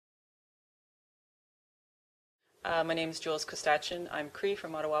My name is Jules Koostachin. I'm Cree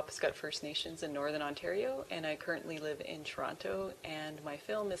from Ottawa-Piscut First Nations in Northern Ontario, and I currently live in Toronto, and my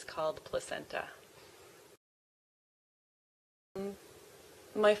film is called PLACEnta.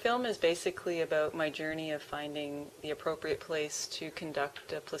 My film is basically about my journey of finding the appropriate place to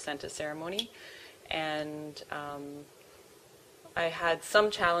conduct a placenta ceremony, and I had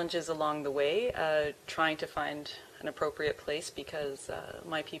some challenges along the way trying to find an appropriate place because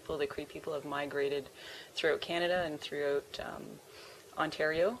my people, the Cree people, have migrated throughout Canada and throughout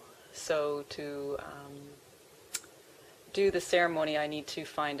Ontario. So to do the ceremony, I need to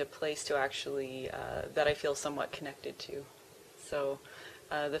find a place to actually, that I feel somewhat connected to. So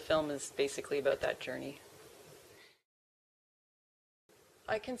the film is basically about that journey.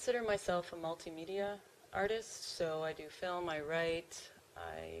 I consider myself a multimedia artist, so I do film, I write,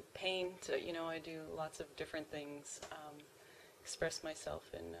 I paint, I do lots of different things, express myself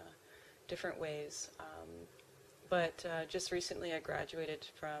in different ways. But just recently I graduated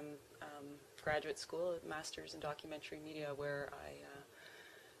from graduate school, a master's in documentary media, where I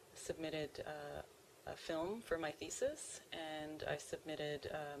submitted a film for my thesis, and I submitted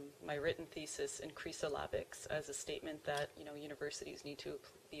my written thesis in Cree syllabics as a statement that universities need to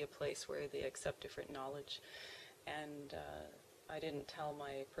be a place where they accept different knowledge. And I didn't tell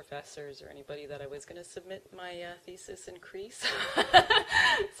my professors or anybody that I was going to submit my thesis in Cree,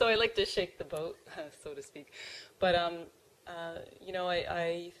 so I like to shake the boat, so to speak. But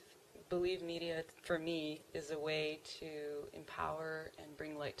I believe media, for me, is a way to empower and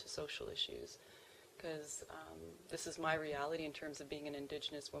bring light to social issues. Because this is my reality in terms of being an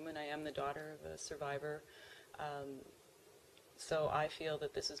Indigenous woman. I am the daughter of a survivor. So I feel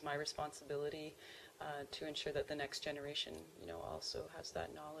that this is my responsibility to ensure that the next generation, also has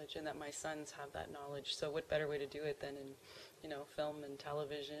that knowledge, and that my sons have that knowledge. So what better way to do it than in, film and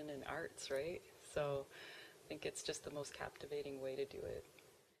television and arts, right? So I think it's just the most captivating way to do it.